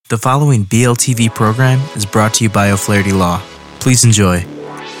The following BLTV program is brought to you by O'Flaherty Law. Please enjoy.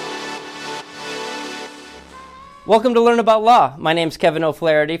 Welcome to Learn About Law. My name is Kevin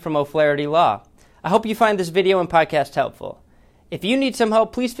O'Flaherty from O'Flaherty Law. I hope you find this video and podcast helpful. If you need some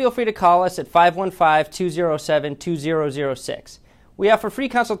help, please feel free to call us at 515-207-2006. We offer free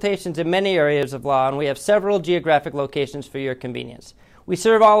consultations in many areas of law, and we have several geographic locations for your convenience. We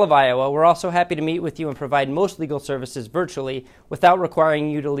serve all of Iowa. We're also happy to meet with you and provide most legal services virtually without requiring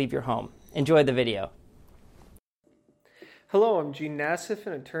you to leave your home. Enjoy the video. Hello, I'm Gene Nassif,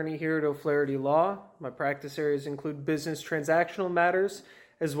 an attorney here at O'Flaherty Law. My practice areas include business transactional matters,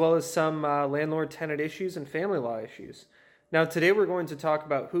 as well as some landlord-tenant issues and family law issues. Now, today we're going to talk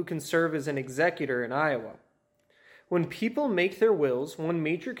about who can serve as an executor in Iowa. When people make their wills, one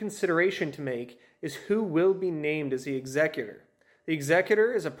major consideration to make is who will be named as the executor. The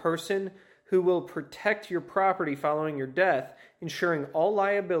executor is a person who will protect your property following your death, ensuring all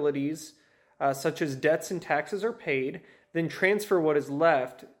liabilities, such as debts and taxes, are paid, then transfer what is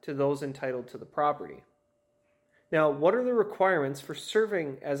left to those entitled to the property. Now, what are the requirements for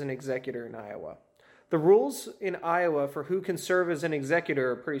serving as an executor in Iowa? The rules in Iowa for who can serve as an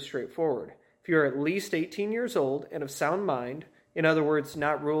executor are pretty straightforward. If you're at least 18 years old and of sound mind, in other words,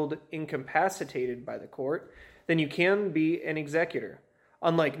 not ruled incapacitated by the court, then you can be an executor.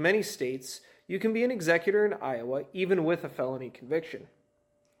 Unlike many states, you can be an executor in Iowa even with a felony conviction.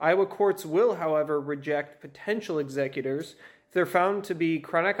 Iowa courts will, however, reject potential executors if they're found to be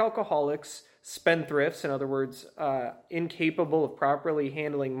chronic alcoholics, spendthrifts, in other words, incapable of properly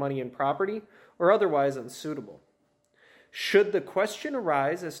handling money and property, or otherwise unsuitable. Should the question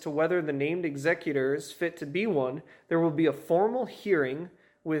arise as to whether the named executor is fit to be one, there will be a formal hearing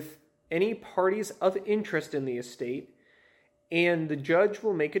with any parties of interest in the estate, and the judge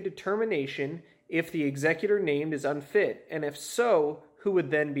will make a determination if the executor named is unfit, and if so, who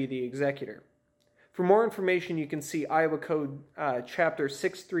would then be the executor. For more information, you can see Iowa Code Chapter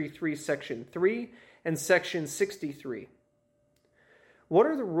 633, Section 3, and Section 63. What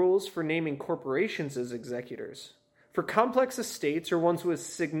are the rules for naming corporations as executors? For complex estates or ones with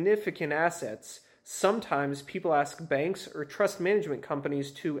significant assets, sometimes people ask banks or trust management companies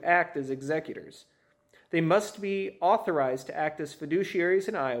to act as executors. They must be authorized to act as fiduciaries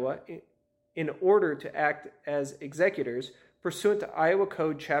in Iowa in order to act as executors pursuant to Iowa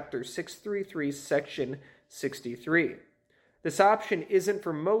Code Chapter 633, Section 63. This option isn't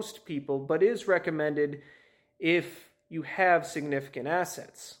for most people, but is recommended if you have significant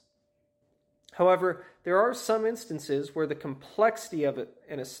assets. However, there are some instances where the complexity of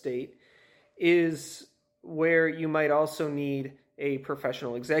an estate is where you might also need a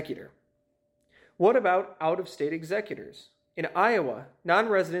professional executor. What about out-of-state executors? In Iowa,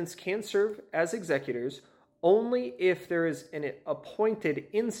 non-residents can serve as executors only if there is an appointed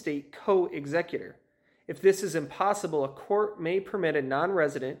in-state co-executor. If this is impossible, a court may permit a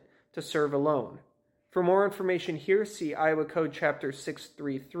non-resident to serve alone. For more information here, see Iowa Code Chapter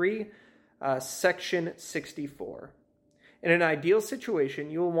 633, Section 64. In an ideal situation,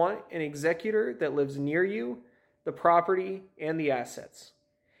 you will want an executor that lives near you, the property, and the assets.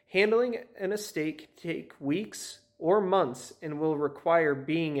 Handling an estate can take weeks or months and will require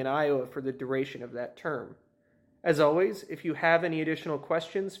being in Iowa for the duration of that term. As always, if you have any additional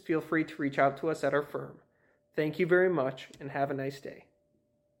questions, feel free to reach out to us at our firm. Thank you very much, and have a nice day.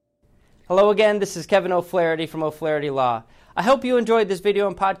 Hello again, this is Kevin O'Flaherty from O'Flaherty Law. I hope you enjoyed this video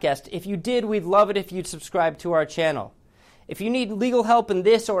and podcast. If you did, we'd love it if you'd subscribe to our channel. If you need legal help in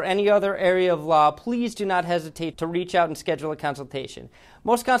this or any other area of law, please do not hesitate to reach out and schedule a consultation.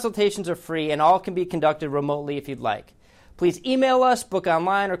 Most consultations are free and all can be conducted remotely if you'd like. Please email us, book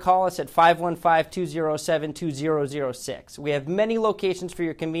online, or call us at 515-207-2006. We have many locations for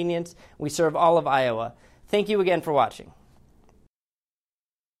your convenience. We serve all of Iowa. Thank you again for watching.